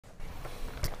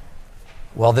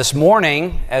Well, this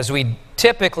morning, as we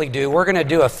typically do, we're going to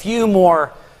do a few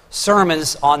more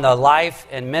sermons on the life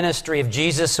and ministry of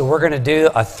Jesus. So we're going to do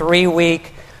a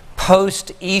 3-week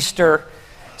post-Easter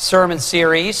sermon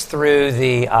series through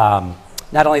the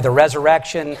not only the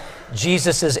resurrection,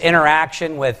 Jesus'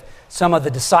 interaction with some of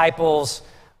the disciples,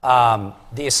 the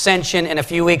ascension in a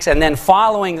few weeks, and then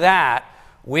following that,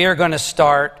 we are going to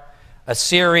start a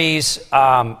series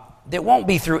that won't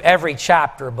be through every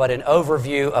chapter, but an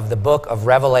overview of the book of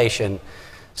Revelation.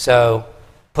 So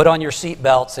put on your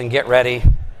seatbelts and get ready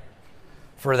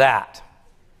for that.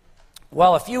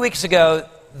 Well, a few weeks ago,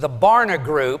 the Barna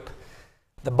Group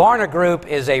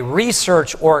is a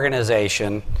research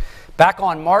organization. Back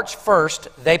on March 1st,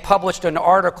 they published an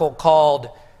article called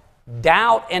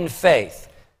Doubt and Faith,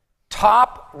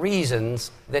 Top Reasons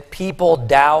That People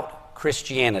Doubt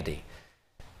Christianity.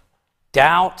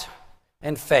 Doubt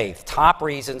and faith, top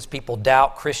reasons people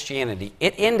doubt Christianity.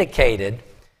 It indicated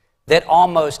that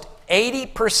almost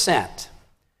 80%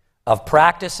 of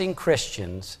practicing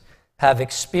Christians have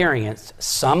experienced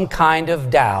some kind of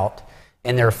doubt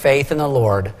in their faith in the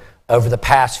Lord over the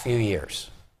past few years.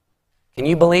 Can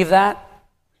you believe that?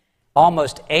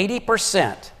 Almost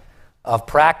 80% of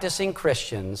practicing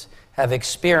Christians have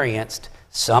experienced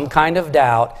some kind of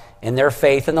doubt in their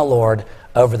faith in the Lord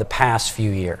over the past few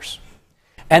years.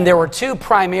 And there were two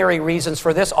primary reasons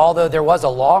for this, although there was a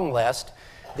long list.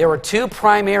 There were two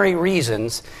primary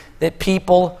reasons that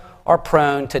people are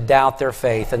prone to doubt their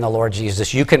faith in the Lord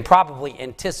Jesus. You can probably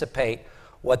anticipate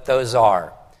what those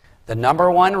are. The number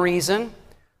one reason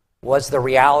was the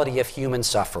reality of human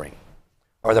suffering,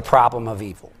 or the problem of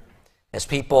evil. As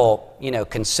people,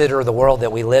 consider the world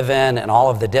that we live in and all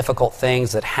of the difficult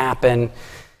things that happen,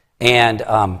 and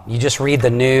you just read the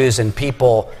news and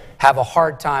people have a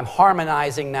hard time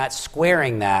harmonizing that,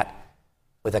 squaring that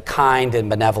with a kind and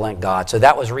benevolent God. So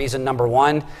that was reason number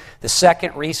one. The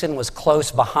second reason was close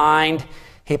behind: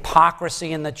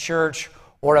 hypocrisy in the church,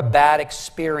 or a bad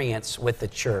experience with the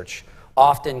church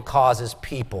often causes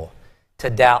people to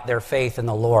doubt their faith in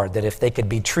the Lord, that if they could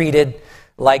be treated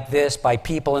like this by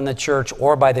people in the church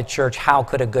or by the church, how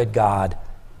could a good God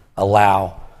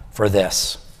allow for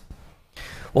this?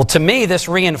 Well, to me, this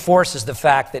reinforces the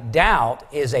fact that doubt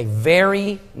is a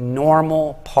very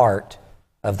normal part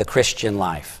of the Christian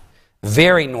life.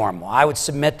 Very normal. I would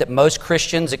submit that most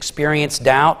Christians experience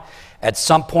doubt at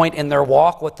some point in their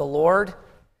walk with the Lord,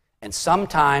 and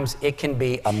sometimes it can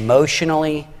be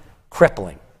emotionally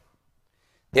crippling.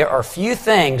 There are few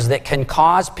things that can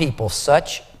cause people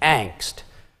such angst,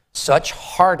 such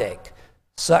heartache,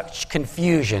 such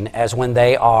confusion as when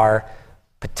they are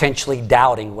potentially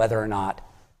doubting whether or not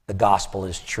the gospel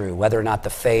is true, whether or not the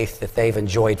faith that they've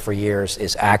enjoyed for years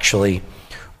is actually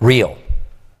real.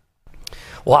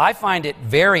 Well, I find it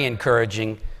very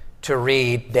encouraging to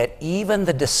read that even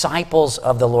the disciples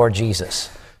of the Lord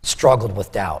Jesus struggled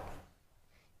with doubt.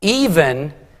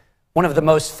 Even one of the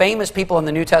most famous people in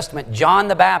the New Testament, John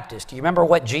the Baptist. Do you remember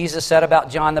what Jesus said about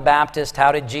John the Baptist?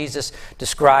 How did Jesus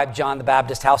describe John the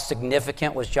Baptist? How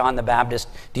significant was John the Baptist?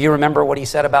 Do you remember what he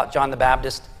said about John the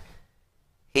Baptist?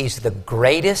 He's the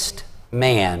greatest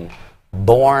man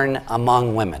born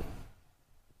among women.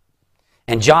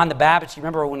 And John the Baptist, you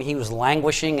remember when he was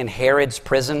languishing in Herod's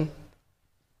prison?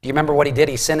 Do you remember what he did?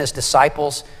 He sent his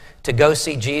disciples to go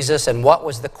see Jesus, and what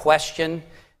was the question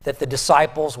that the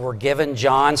disciples were given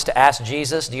John's to ask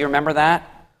Jesus? Do you remember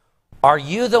that? Are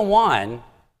you the one,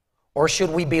 or should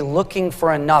we be looking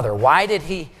for another? Why did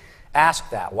he ask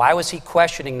that? Why was he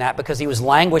questioning that? Because he was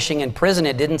languishing in prison.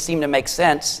 It didn't seem to make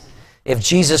sense. If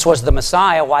Jesus was the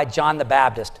Messiah, why John the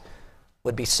Baptist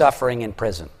would be suffering in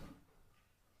prison?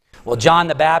 Well, John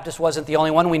the Baptist wasn't the only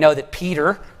one. We know that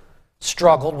Peter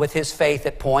struggled with his faith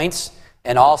at points,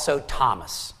 and also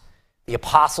Thomas, the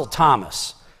Apostle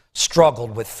Thomas,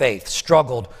 struggled with faith,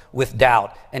 struggled with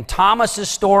doubt. And Thomas's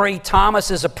story,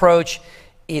 Thomas's approach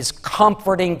is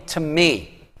comforting to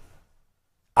me.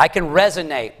 I can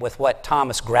resonate with what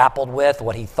Thomas grappled with,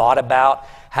 what he thought about,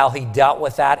 how he dealt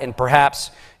with that, and perhaps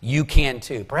you can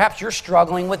too. Perhaps you're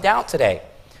struggling with doubt today.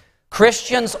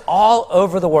 Christians all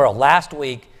over the world last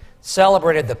week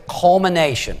celebrated the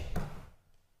culmination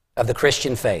of the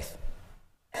Christian faith,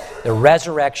 the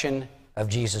resurrection of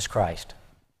Jesus Christ.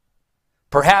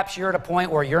 Perhaps you're at a point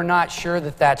where you're not sure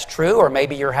that that's true, or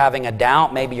maybe you're having a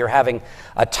doubt, maybe you're having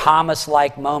a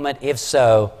Thomas-like moment. If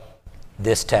so,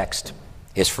 this text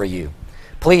is for you.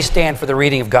 Please stand for the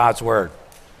reading of God's Word.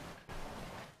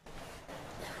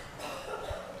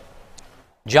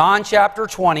 John chapter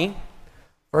 20,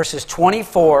 verses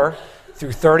 24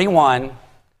 through 31.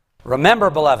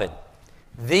 Remember, beloved,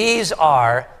 these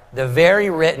are the very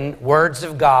written words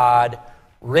of God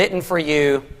written for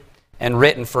you and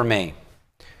written for me.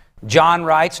 John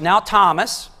writes, now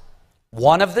Thomas,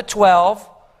 one of the 12,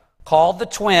 called the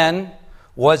twin,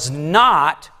 was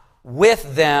not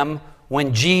with them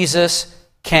when Jesus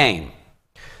came.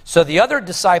 So the other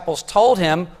disciples told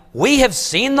him, we have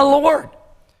seen the Lord.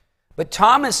 But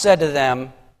Thomas said to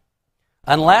them,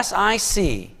 unless I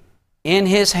see in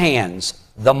his hands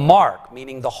the mark,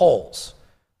 meaning the holes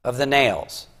of the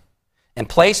nails, and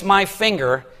place my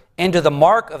finger into the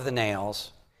mark of the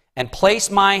nails, and place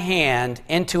my hand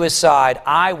into his side,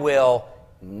 I will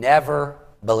never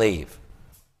believe.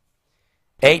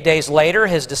 8 days later,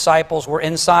 his disciples were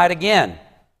inside again,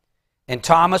 and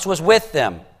Thomas was with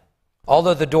them.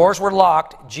 Although the doors were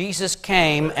locked, Jesus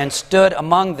came and stood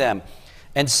among them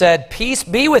and said, peace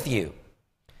be with you.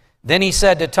 Then he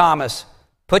said to Thomas,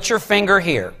 put your finger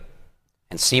here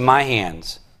and see my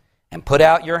hands, and put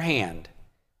out your hand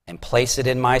and place it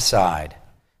in my side.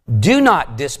 Do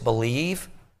not disbelieve,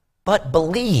 but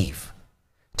believe.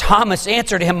 Thomas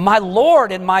answered him, my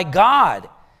Lord and my God.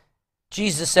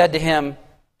 Jesus said to him,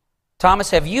 Thomas,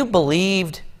 have you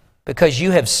believed because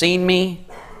you have seen me?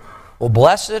 Well,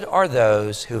 blessed are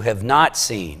those who have not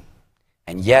seen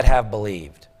and yet have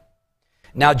believed.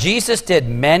 Now Jesus did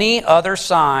many other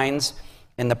signs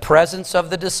in the presence of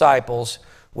the disciples,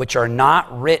 which are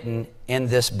not written in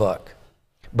this book.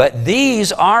 But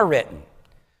these are written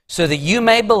so that you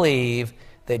may believe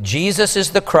that Jesus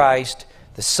is the Christ,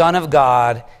 the Son of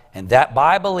God, and that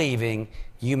by believing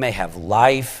you may have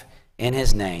life in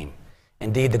his name.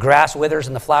 Indeed, the grass withers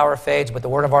and the flower fades, but the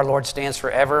word of our Lord stands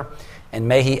forever, and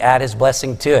may he add his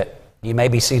blessing to it. You may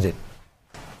be seated.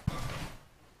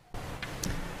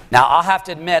 Now, I'll have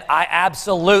to admit, I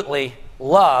absolutely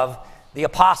love the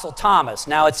Apostle Thomas.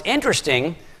 Now, it's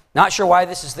interesting, not sure why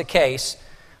this is the case.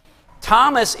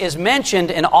 Thomas is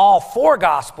mentioned in all four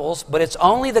Gospels, but it's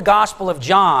only the Gospel of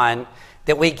John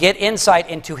that we get insight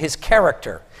into his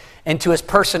character, into his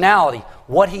personality,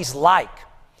 what he's like.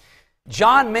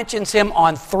 John mentions him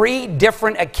on 3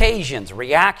 different occasions,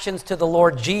 reactions to the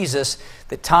Lord Jesus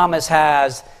that Thomas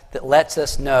has that lets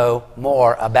us know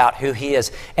more about who he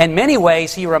is. In many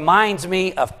ways, he reminds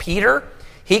me of Peter.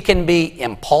 He can be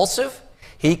impulsive.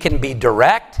 He can be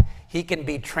direct. He can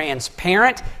be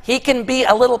transparent. He can be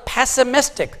a little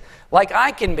pessimistic, like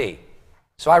I can be.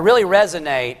 So I really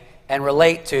resonate and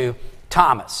relate to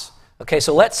Thomas. Okay,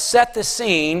 so let's set the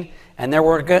scene, and then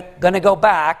we're going to go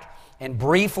back and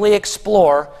briefly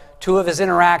explore 2 of his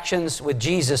interactions with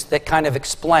Jesus that kind of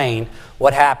explain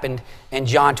what happened in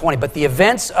John 20. But the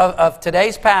events of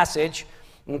today's passage,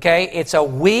 okay, it's a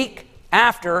week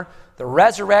after the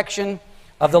resurrection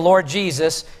of the Lord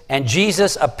Jesus, and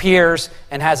Jesus appears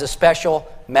and has a special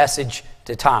message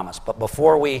to Thomas. But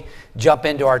before we jump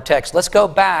into our text, let's go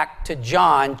back to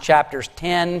John chapters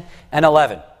 10 and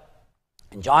 11.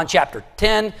 In John chapter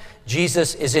 10,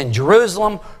 Jesus is in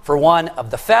Jerusalem for one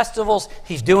of the festivals.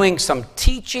 He's doing some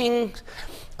teaching.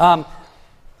 I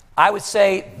would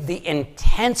say the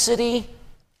intensity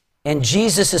in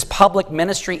Jesus' public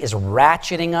ministry is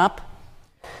ratcheting up.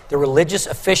 The religious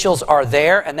officials are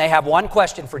there, and they have one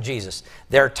question for Jesus.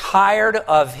 They're tired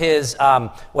of his,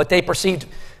 what they perceived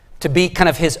to be kind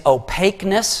of his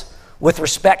opaqueness with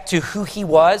respect to who he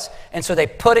was, and so they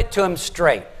put it to him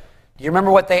straight. Do you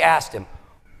remember what they asked him?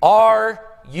 Are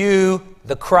you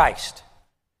the Christ?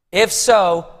 If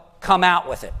so, come out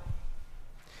with it.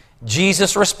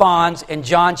 Jesus responds in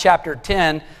John chapter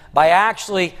 10 by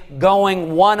actually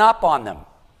going one up on them.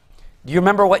 Do you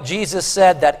remember what Jesus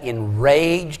said that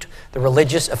enraged the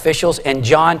religious officials? In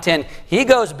John 10, he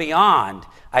goes beyond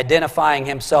identifying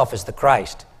himself as the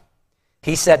Christ.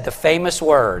 He said the famous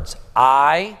words,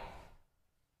 I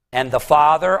and the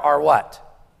Father are what?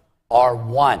 Are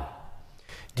one.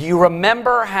 Do you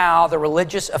remember how the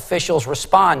religious officials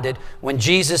responded when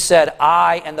Jesus said,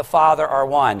 I and the Father are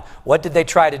one? What did they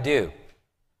try to do?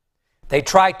 They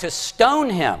tried to stone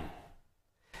him.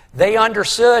 They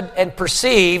understood and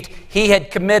perceived he had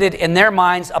committed in their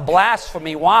minds a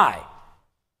blasphemy. Why?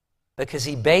 Because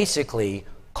he basically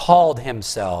called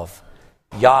himself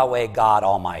Yahweh God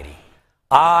Almighty.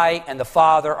 I and the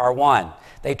Father are one.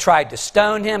 They tried to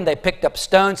stone him. They picked up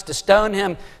stones to stone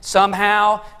him.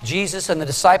 Somehow, Jesus and the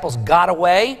disciples got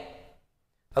away.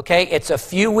 Okay, it's a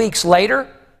few weeks later,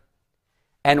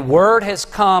 and word has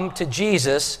come to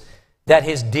Jesus that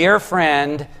his dear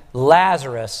friend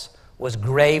Lazarus was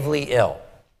gravely ill.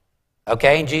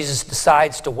 Okay, and Jesus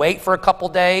decides to wait for a couple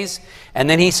days, and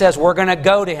then he says, we're going to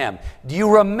go to him. Do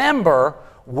you remember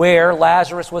where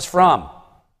Lazarus was from?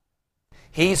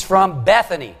 He's from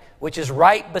Bethany, which is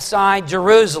right beside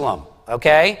Jerusalem,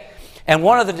 okay? And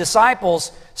one of the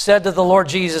disciples said to the Lord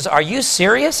Jesus, "Are you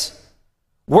serious?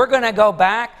 We're going to go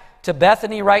back to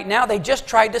Bethany right now? They just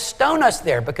tried to stone us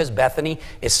there," because Bethany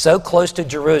is so close to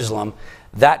Jerusalem.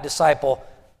 That disciple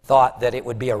thought that it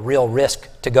would be a real risk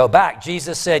to go back.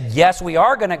 Jesus said, "Yes, we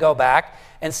are going to go back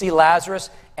and see Lazarus."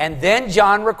 And then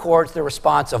John records the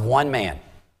response of one man,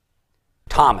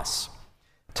 Thomas.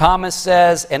 Thomas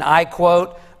says, and I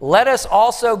quote, "Let us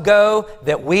also go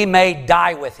that we may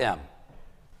die with him."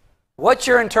 What's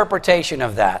your interpretation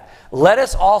of that? Let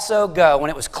us also go. When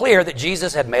it was clear that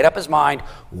Jesus had made up his mind,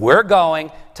 we're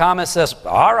going, Thomas says,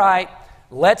 all right,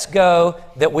 let's go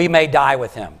that we may die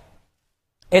with him.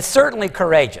 It's certainly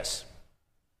courageous.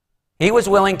 He was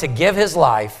willing to give his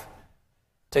life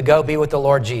to go be with the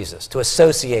Lord Jesus, to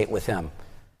associate with him,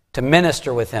 to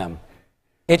minister with him.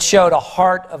 It showed a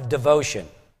heart of devotion.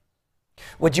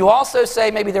 Would you also say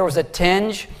maybe there was a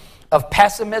tinge of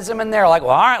pessimism in there? Like,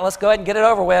 well, all right, let's go ahead and get it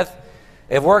over with.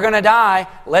 If we're going to die,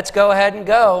 let's go ahead and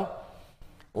go.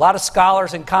 A lot of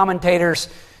scholars and commentators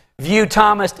view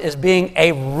Thomas as being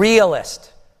a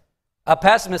realist. A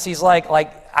pessimist, he's like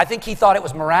I think he thought it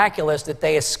was miraculous that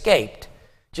they escaped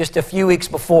just a few weeks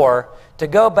before. To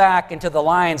go back into the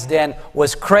lion's den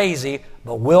was crazy,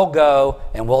 but we'll go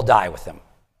and we'll die with him.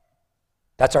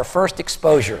 That's our first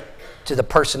exposure to the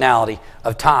personality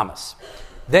of Thomas.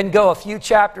 Then go a few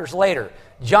chapters later,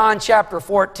 John chapter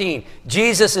 14.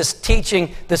 Jesus is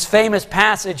teaching this famous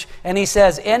passage, and he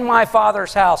says, "In my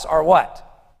Father's house are" what?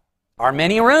 "Are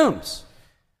many rooms.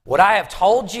 Would I have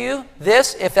told you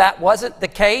this if that wasn't the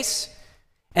case?"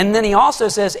 And then he also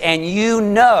says, "And you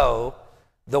know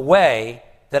the way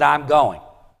that I'm going."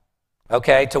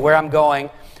 Okay, to where I'm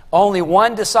going. Only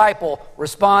one disciple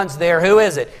responds there. Who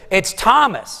is it? It's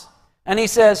Thomas. And he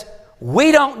says,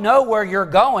 "We don't know where you're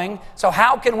going, so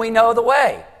how can we know the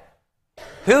way?"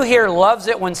 Who here loves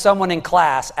it when someone in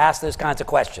class asks those kinds of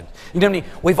questions? You know what I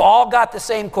mean? We've all got the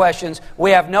same questions.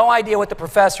 We have no idea what the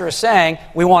professor is saying.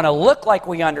 We want to look like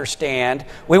we understand.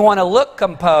 We want to look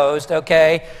composed,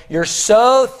 okay? You're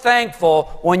so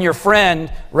thankful when your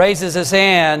friend raises his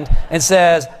hand and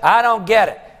says, "I don't get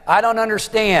it. I don't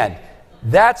understand."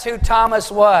 That's who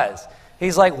Thomas was.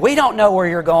 He's like, "We don't know where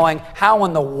you're going. How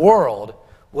in the world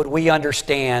would we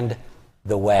understand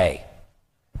the way?"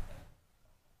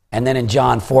 And then in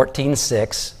John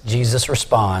 14:6, Jesus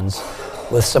responds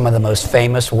with some of the most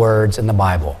famous words in the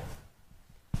Bible.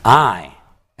 "I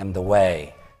am the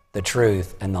way, the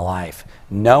truth, and the life.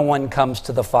 No one comes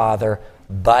to the Father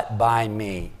but by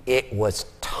me." It was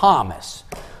Thomas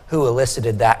who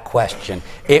elicited that question.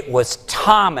 It was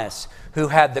Thomas who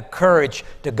had the courage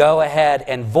to go ahead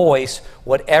and voice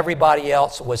what everybody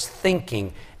else was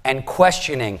thinking and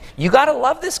questioning. You got to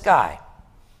love this guy.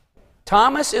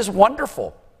 Thomas is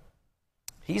wonderful.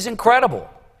 He's incredible.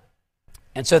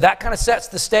 And so that kind of sets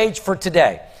the stage for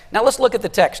today. Now let's look at the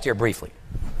text here briefly.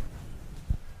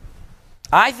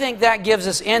 I think that gives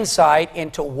us insight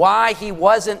into why he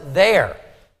wasn't there.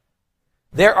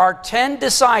 There are 10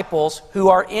 disciples who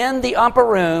are in the upper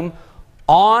room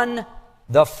on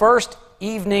the first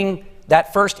evening,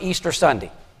 that first Easter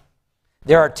Sunday.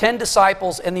 There are 10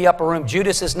 disciples in the upper room.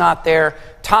 Judas is not there.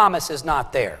 Thomas is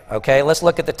not there. Okay, let's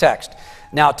look at the text.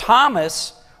 Now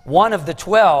Thomas, one of the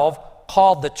 12,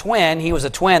 called the twin. He was a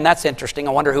twin. That's interesting.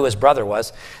 I wonder who his brother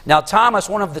was. Now Thomas,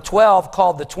 one of the 12,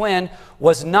 called the twin,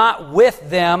 was not with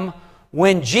them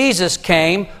when Jesus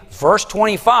came. Verse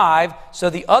 25, so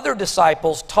the other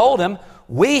disciples told him,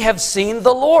 "We have seen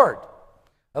the Lord."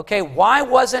 Okay, why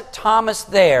wasn't Thomas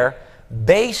there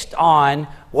based on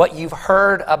what you've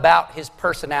heard about his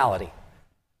personality?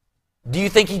 Do you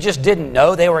think he just didn't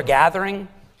know they were gathering?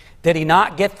 Did he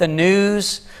not get the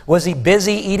news? Was he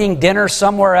busy eating dinner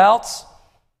somewhere else?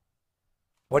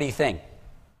 What do you think?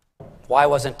 Why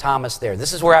wasn't Thomas there?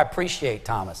 This is where I appreciate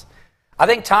Thomas. I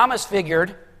think Thomas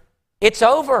figured, it's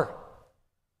over.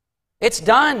 It's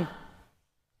done.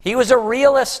 He was a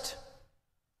realist.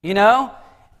 You know,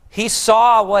 he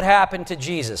saw what happened to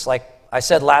Jesus. Like I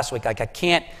said last week, I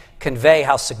can't convey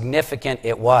how significant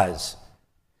it was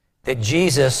that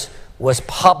Jesus was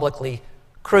publicly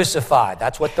crucified.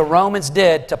 That's what the Romans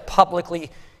did to publicly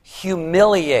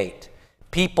humiliate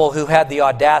people who had the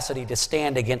audacity to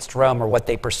stand against Rome, or what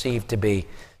they perceived to be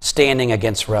standing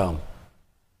against Rome.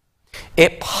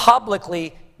 It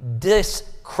publicly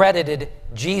discredited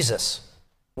Jesus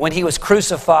when he was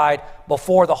crucified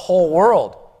before the whole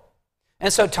world.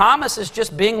 And so Thomas is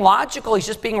just being logical. He's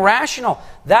just being rational.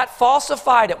 That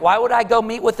falsified it. Why would I go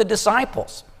meet with the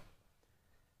disciples?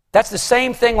 That's the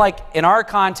same thing like in our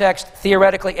context,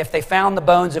 theoretically, if they found the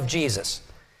bones of Jesus.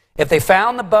 If they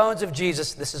found the bones of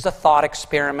Jesus, this is a thought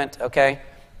experiment, okay?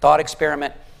 Thought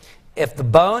experiment. if the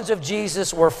bones of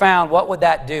Jesus were found, what would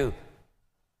that do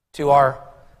to our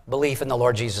belief in the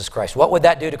Lord Jesus Christ? What would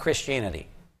that do to Christianity?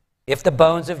 If the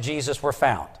bones of Jesus were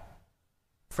found.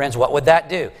 Friends, what would that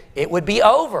do? It would be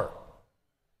over.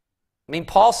 I mean,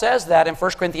 Paul says that in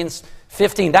 1 Corinthians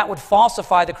 15. That would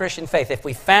falsify the Christian faith. If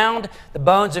we found the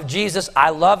bones of Jesus,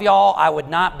 I love y'all, I would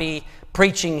not be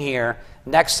preaching here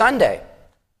next Sunday.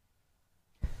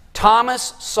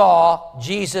 Thomas saw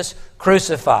Jesus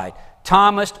crucified.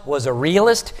 Thomas was a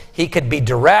realist. He could be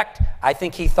direct. I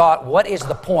think he thought, what is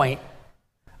the point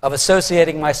of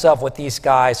associating myself with these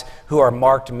guys who are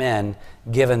marked men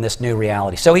given this new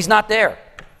reality? So he's not there.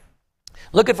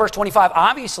 Look at verse 25.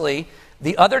 Obviously,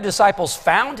 the other disciples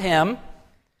found him,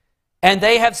 and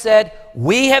they have said,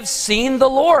 we have seen the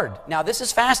Lord. Now, this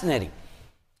is fascinating.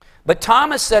 But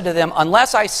Thomas said to them,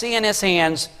 unless I see in his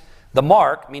hands the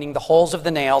mark, meaning the holes of the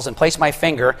nails, and place my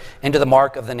finger into the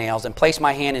mark of the nails, and place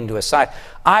my hand into his side,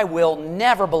 I will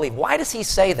never believe. Why does he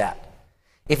say that?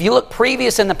 If you look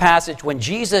previous in the passage, when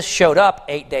Jesus showed up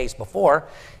 8 days before,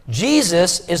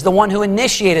 Jesus is the one who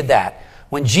initiated that.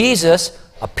 When Jesus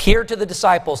appeared to the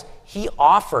disciples, he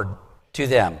offered to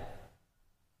them,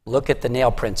 look at the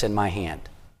nail prints in my hand.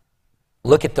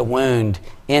 Look at the wound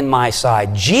in my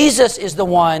side. Jesus is the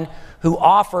one who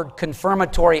offered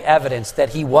confirmatory evidence that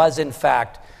he was, in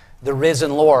fact, the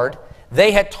risen Lord.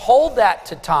 They had told that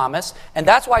to Thomas, and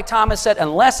that's why Thomas said,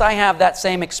 unless I have that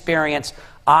same experience,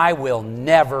 I will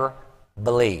never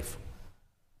believe.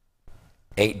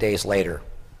 8 days later,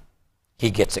 he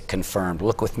gets it confirmed.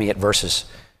 Look with me at verses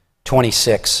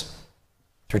 26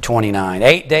 through 29.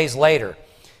 8 days later,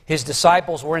 his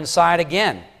disciples were inside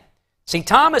again. See,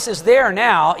 Thomas is there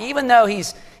now, even though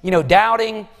he's,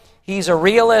 doubting, he's a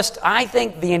realist. I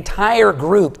think the entire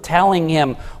group telling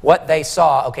him what they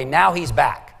saw, okay, now he's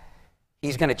back.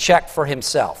 He's going to check for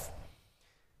himself.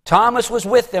 Thomas was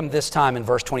with them this time in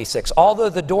verse 26. Although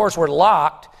the doors were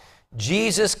locked,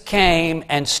 Jesus came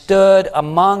and stood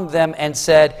among them and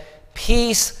said,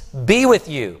 peace be with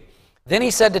you. Then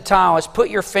he said to Thomas, put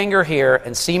your finger here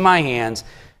and see my hands,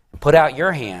 and put out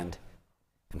your hand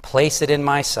and place it in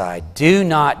my side. Do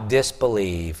not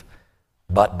disbelieve,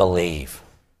 but believe.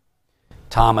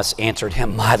 Thomas answered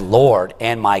him, my Lord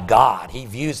and my God. He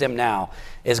views him now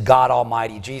as God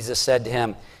Almighty. Jesus said to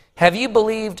him, have you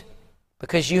believed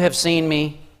because you have seen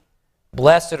me?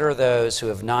 Blessed are those who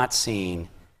have not seen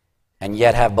and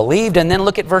yet have believed. And then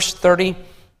look at verse 30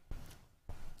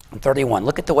 and 31.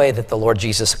 Look at the way that the Lord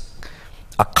Jesus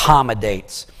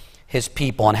accommodates his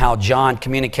people and how John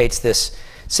communicates this.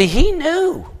 See, he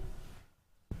knew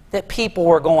that people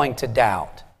were going to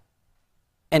doubt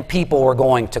and people were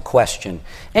going to question.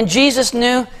 And Jesus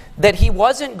knew that he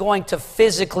wasn't going to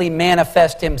physically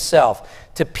manifest himself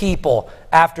to people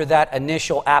after that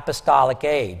initial apostolic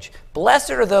age.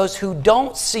 Blessed are those who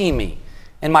don't see me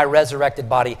in my resurrected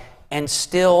body and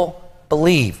still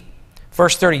believe.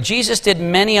 Verse 30, Jesus did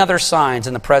many other signs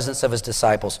in the presence of his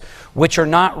disciples, which are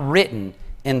not written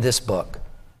in this book.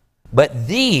 But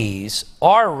these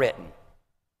are written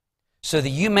so that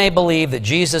you may believe that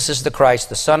Jesus is the Christ,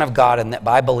 the Son of God, and that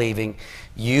by believing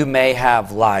you may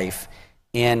have life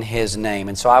in his name.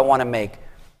 And so I want to make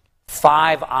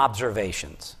 5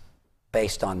 observations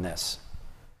based on this.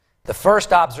 The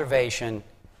first observation,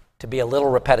 to be a little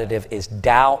repetitive, is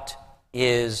doubt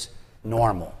is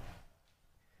normal.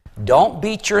 Don't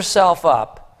beat yourself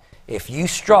up if you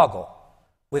struggle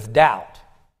with doubt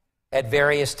at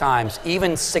various times,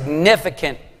 even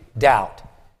significant doubt.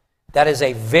 That is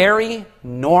a very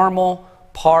normal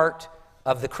part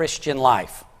of the Christian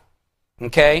life.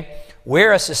 Okay?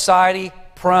 We're a society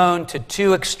prone to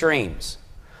 2 extremes.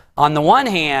 On the one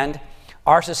hand,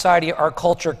 our society, our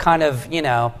culture kind of,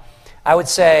 I would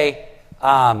say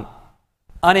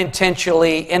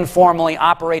unintentionally, informally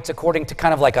operates according to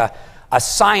kind of like a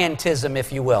scientism,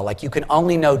 if you will. Like you can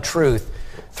only know truth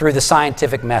through the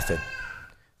scientific method,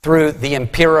 through the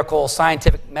empirical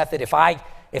scientific method. If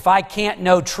I can't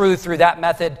know truth through that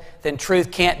method, then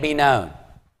truth can't be known.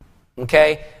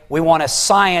 Okay? We want to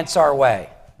science our way.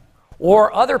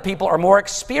 Or other people are more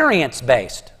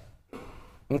experience-based.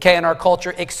 Okay, in our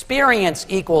culture, experience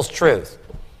equals truth,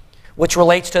 which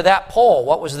relates to that poll.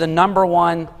 What was the number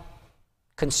one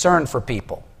concern for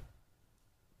people?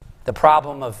 The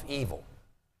problem of evil,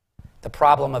 the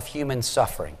problem of human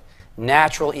suffering,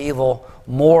 natural evil,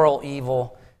 moral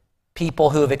evil, people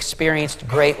who have experienced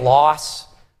great loss.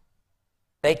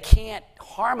 They can't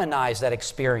harmonize that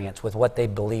experience with what they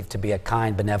believe to be a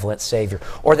kind, benevolent Savior.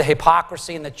 Or the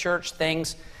hypocrisy in the church,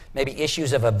 things, maybe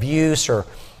issues of abuse or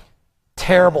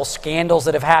terrible scandals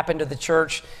that have happened to the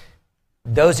church.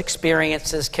 Those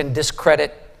experiences can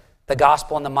discredit the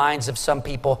gospel in the minds of some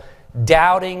people,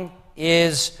 doubting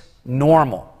is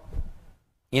normal.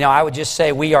 You know, I would just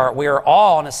say we are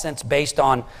all, in a sense, based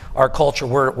on our culture.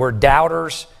 We're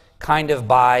doubters kind of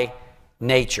by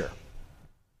nature.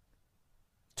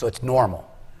 So it's normal.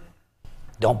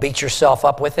 Don't beat yourself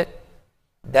up with it.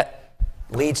 That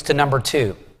leads to number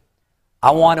 2.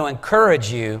 I want to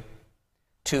encourage you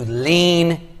to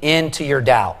lean into your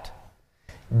doubt.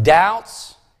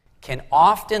 Doubts can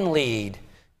often lead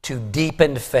to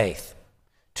deepened faith,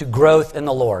 to growth in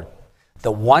the Lord.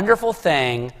 The wonderful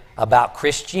thing about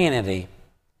Christianity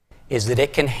is that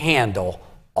it can handle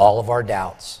all of our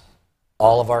doubts,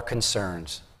 all of our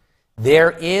concerns.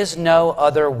 There is no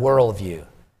other worldview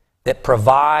that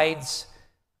provides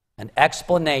an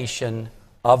explanation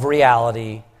of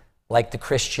reality like the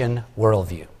Christian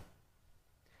worldview.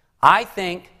 I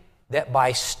think that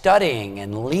by studying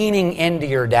and leaning into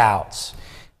your doubts,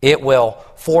 it will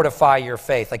fortify your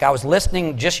faith. Like I was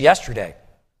listening just yesterday.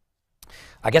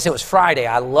 I guess it was Friday.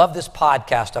 I love this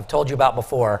podcast I've told you about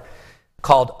before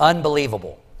called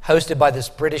Unbelievable, hosted by this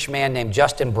British man named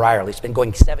Justin Brierley. It's been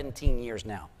going 17 years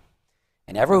now.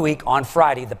 And every week on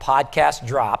Friday, the podcast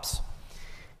drops.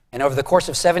 And over the course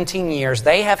of 17 years,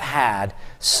 they have had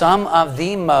some of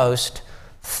the most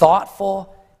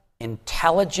thoughtful,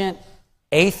 intelligent,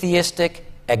 atheistic,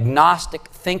 agnostic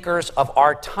thinkers of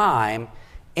our time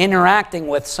interacting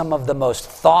with some of the most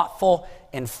thoughtful,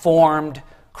 informed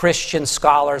Christian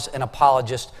scholars and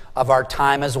apologists of our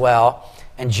time as well.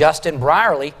 And Justin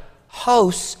Brierley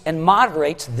hosts and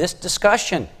moderates this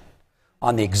discussion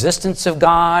on the existence of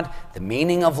God, the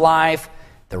meaning of life,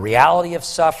 the reality of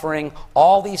suffering,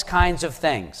 all these kinds of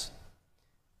things.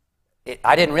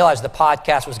 I didn't realize the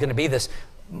podcast was going to be this.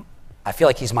 I feel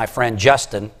like he's my friend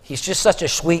Justin. He's just such a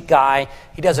sweet guy.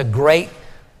 He does a great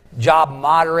job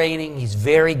moderating. He's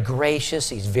very gracious.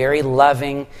 He's very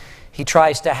loving. He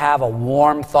tries to have a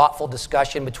warm, thoughtful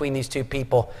discussion between these two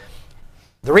people.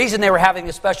 The reason they were having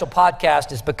this special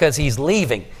podcast is because he's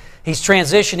leaving. He's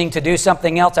transitioning to do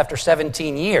something else after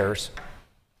 17 years.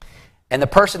 And the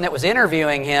person that was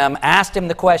interviewing him asked him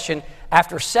the question,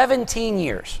 after 17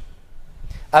 years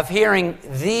of hearing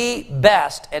the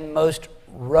best and most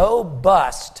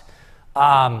robust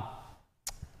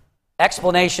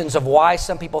explanations of why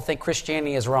some people think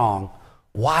Christianity is wrong,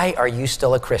 why are you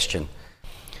still a Christian?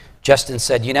 Justin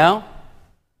said, you know,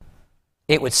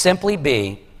 it would simply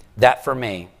be that for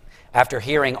me, after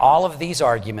hearing all of these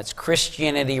arguments,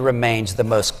 Christianity remains the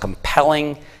most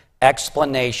compelling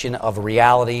explanation of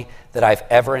reality that I've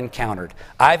ever encountered.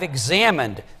 I've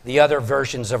examined the other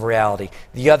versions of reality,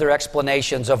 the other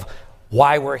explanations of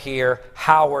why we're here,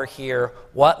 how we're here,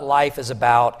 what life is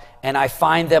about, and I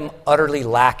find them utterly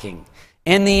lacking.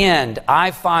 In the end,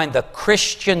 I find the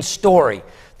Christian story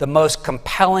the most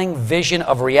compelling vision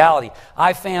of reality.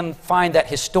 I find that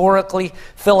historically,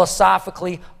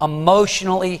 philosophically,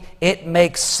 emotionally, it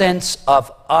makes sense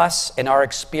of us and our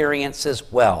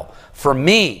experiences well. For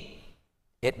me,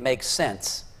 it makes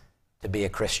sense to be a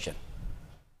Christian.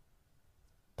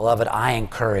 Beloved, I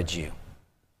encourage you.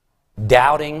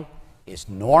 Doubting is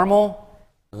normal.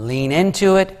 Lean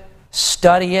into it.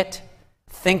 Study it.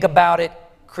 Think about it.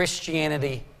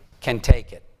 Christianity can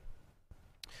take it.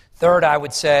 Third, I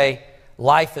would say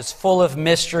life is full of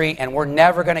mystery and we're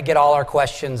never going to get all our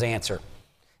questions answered.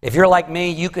 If you're like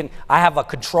me, I have a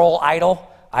control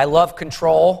idol. I love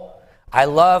control. I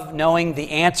love knowing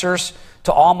the answers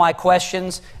to all my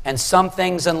questions, and some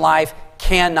things in life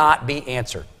cannot be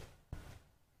answered.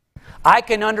 I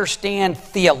can understand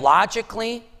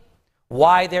theologically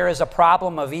why there is a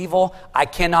problem of evil. I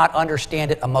cannot understand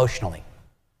it emotionally.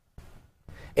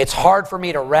 It's hard for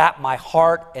me to wrap my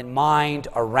heart and mind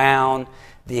around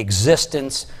the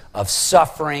existence of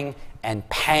suffering and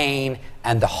pain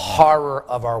and the horror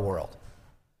of our world.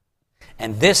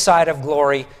 And this side of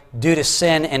glory, due to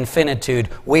sin and finitude,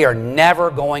 we are never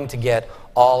going to get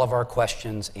all of our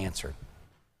questions answered.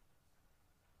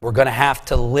 We're going to have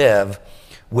to live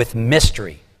with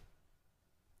mystery.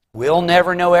 We'll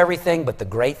never know everything, but the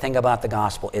great thing about the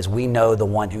gospel is we know the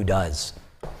one who does.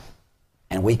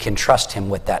 And we can trust him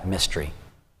with that mystery.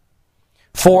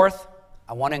 Fourth,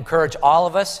 I want to encourage all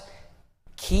of us,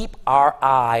 keep our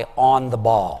eye on the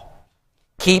ball.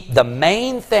 Keep the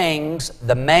main thing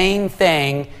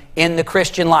in the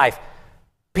Christian life.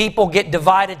 People get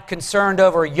divided, concerned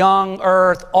over young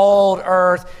earth, old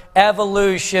earth,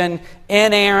 evolution,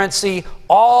 inerrancy,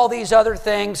 all these other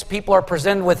things. People are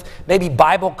presented with maybe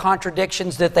Bible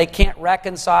contradictions that they can't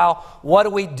reconcile. What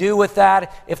do we do with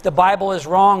that? If the Bible is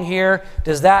wrong here,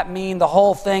 does that mean the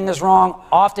whole thing is wrong?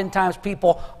 Oftentimes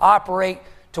people operate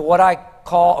to what I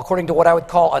according to what I would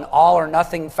call an all or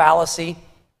nothing fallacy.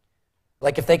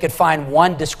 Like if they could find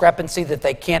one discrepancy that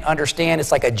they can't understand,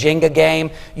 it's like a Jenga game.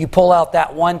 You pull out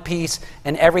that one piece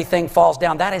and everything falls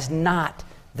down. That is not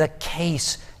the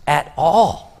case at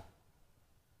all.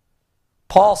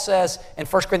 Paul says in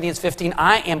 1 Corinthians 15,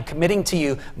 I am committing to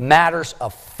you matters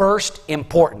of first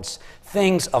importance,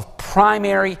 things of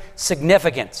primary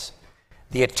significance,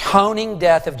 the atoning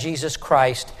death of Jesus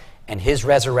Christ and his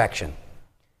resurrection.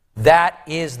 That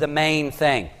is the main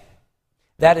thing.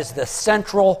 That is the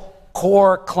central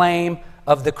core claim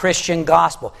of the Christian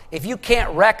gospel. If you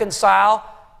can't reconcile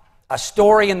a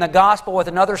story in the gospel with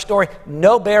another story,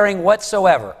 no bearing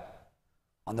whatsoever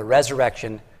on the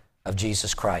resurrection of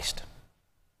Jesus Christ.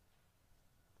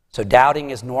 So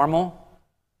doubting is normal.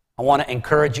 I want to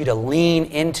encourage you to lean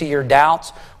into your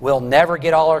doubts. We'll never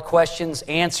get all our questions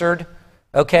answered.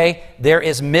 Okay? There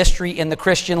is mystery in the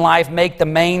Christian life. Make the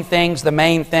main things the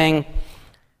main thing.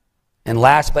 And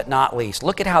last but not least,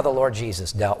 look at how the Lord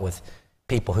Jesus dealt with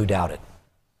people who doubted.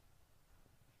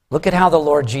 Look at how the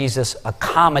Lord Jesus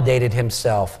accommodated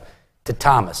himself to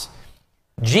Thomas.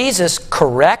 Jesus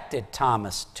corrected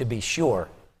Thomas, to be sure,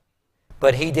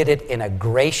 but he did it in a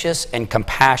gracious and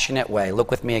compassionate way. Look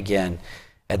with me again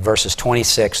at verses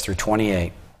 26 through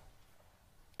 28.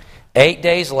 8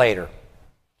 days later,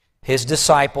 his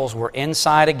disciples were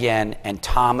inside again, and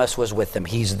Thomas was with them.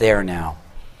 He's there now.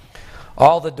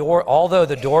 Although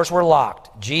the doors were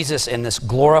locked, Jesus, in this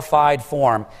glorified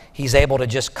form, he's able to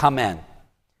just come in.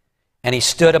 And he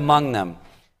stood among them,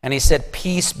 and he said,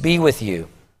 "Peace be with you."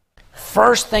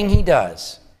 First thing he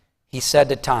does, he said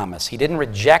to Thomas, he didn't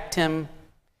reject him,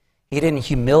 he didn't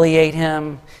humiliate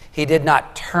him, he did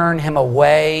not turn him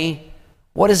away.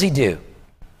 What does he do?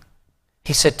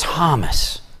 He said,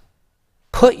 "Thomas,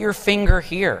 put your finger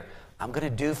here. I'm going to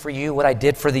do for you what I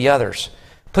did for the others.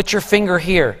 Put your finger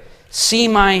here. See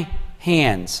my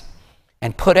hands,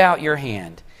 and put out your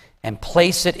hand, and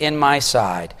place it in my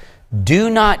side. Do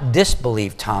not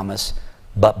disbelieve, Thomas,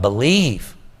 but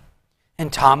believe."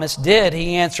 And Thomas did.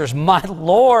 He answers, "My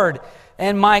Lord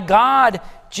and my God."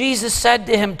 Jesus said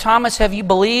to him, "Thomas, have you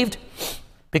believed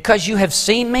because you have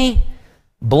seen me?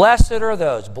 Blessed are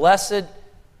those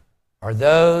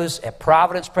at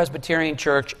Providence Presbyterian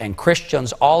Church and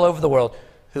Christians all over the world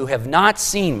who have not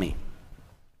seen me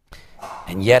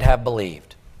and yet have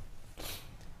believed."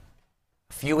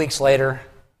 A few weeks later,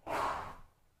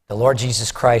 the Lord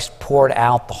Jesus Christ poured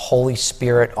out the Holy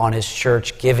Spirit on his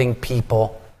church, giving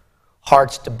people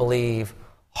hearts to believe,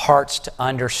 hearts to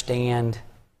understand.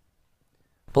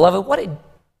 Beloved, what did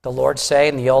the Lord say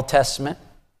in the Old Testament?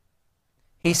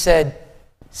 He said,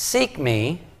 "Seek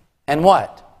me," and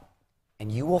what?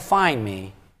 "And you will find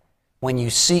me when you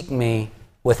seek me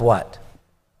with what?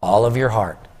 All of your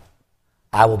heart.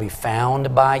 I will be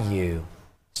found by you,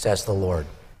 says the Lord."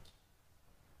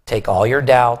 Take all your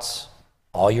doubts,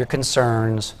 all your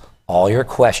concerns, all your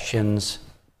questions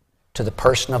to the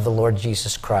person of the Lord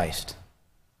Jesus Christ.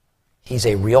 He's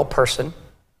a real person.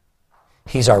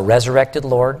 He's our resurrected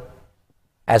Lord.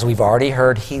 As we've already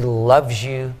heard, he loves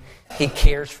you. He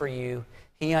cares for you.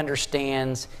 He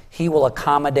understands. He will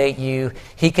accommodate you.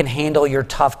 He can handle your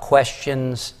tough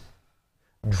questions.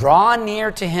 Draw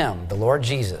near to him, the Lord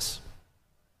Jesus,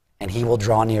 and he will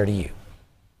draw near to you.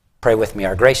 Pray with me.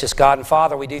 Our gracious God and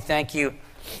Father, we do thank you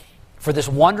for this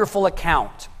wonderful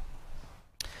account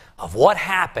of what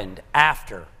happened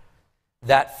after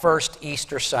that first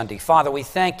Easter Sunday. Father, we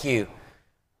thank you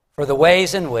for the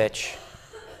ways in which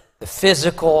the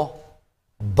physical,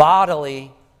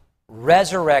 bodily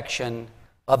resurrection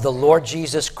of the Lord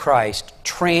Jesus Christ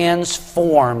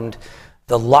transformed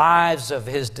the lives of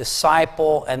his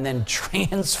disciple and then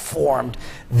transformed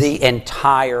the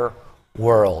entire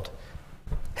world.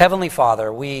 Heavenly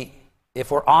Father,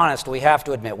 if we're honest, we have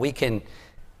to admit we can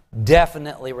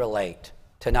definitely relate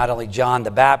to not only John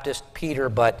the Baptist, Peter,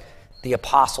 but the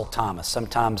Apostle Thomas,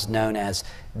 sometimes known as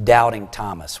Doubting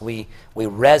Thomas. We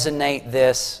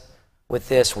resonate with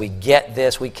this, we get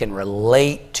this, we can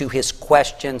relate to his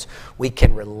questions, we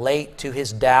can relate to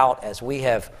his doubt as we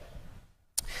have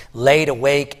laid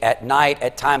awake at night,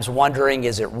 at times wondering,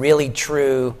 is it really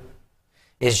true?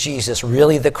 Is Jesus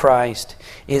really the Christ?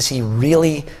 Is he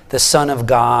really the Son of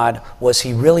God? Was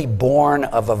he really born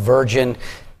of a virgin?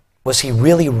 Was he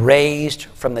really raised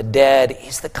from the dead?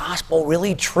 Is the gospel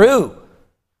really true?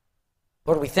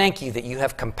 Lord, we thank you that you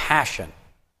have compassion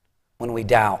when we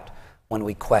doubt, when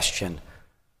we question.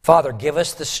 Father, give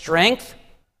us the strength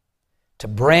to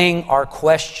bring our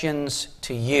questions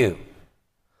to you.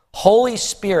 Holy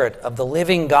Spirit of the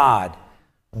living God,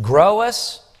 grow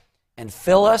us and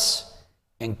fill us,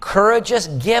 encourage us,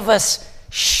 give us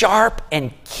sharp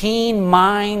and keen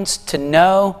minds to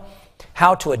know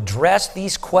how to address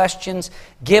these questions.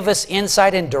 Give us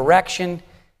insight and direction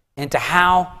into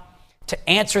how to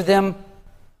answer them.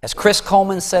 As Chris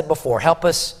Coleman said before, help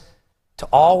us to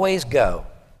always go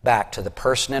back to the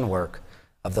person and work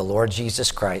of the Lord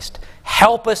Jesus Christ.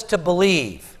 Help us to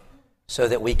believe so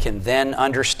that we can then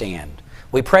understand.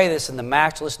 We pray this in the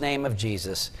matchless name of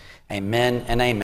Jesus. Amen and amen.